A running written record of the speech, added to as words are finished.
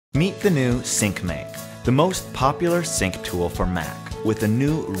Meet the new SyncMate, the most popular sync tool for Mac, with a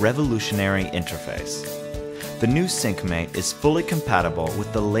new revolutionary interface. The new SyncMate is fully compatible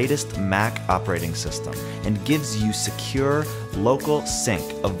with the latest Mac operating system and gives you secure, local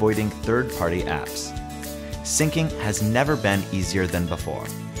sync, avoiding third-party apps. Syncing has never been easier than before.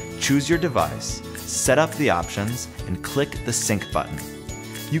 Choose your device, set up the options, and click the Sync button.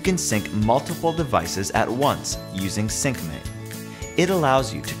 You can sync multiple devices at once using SyncMate. It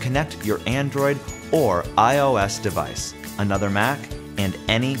allows you to connect your Android or iOS device, another Mac, and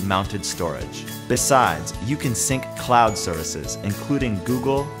any mounted storage. Besides, you can sync cloud services, including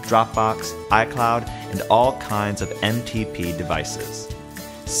Google, Dropbox, iCloud, and all kinds of MTP devices.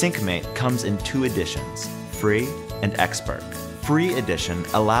 SyncMate comes in 2 editions, Free and Expert. Free edition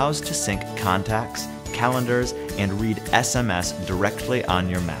allows to sync contacts, calendars, and read SMS directly on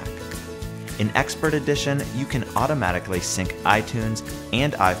your Mac. In Expert Edition, you can automatically sync iTunes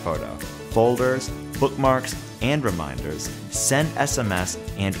and iPhoto, folders, bookmarks, and reminders, send SMS,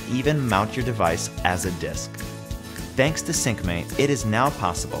 and even mount your device as a disk. Thanks to SyncMate, it is now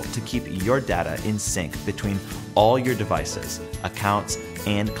possible to keep your data in sync between all your devices, accounts,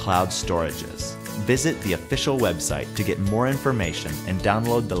 and cloud storages. Visit the official website to get more information and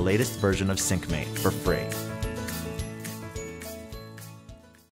download the latest version of SyncMate for free.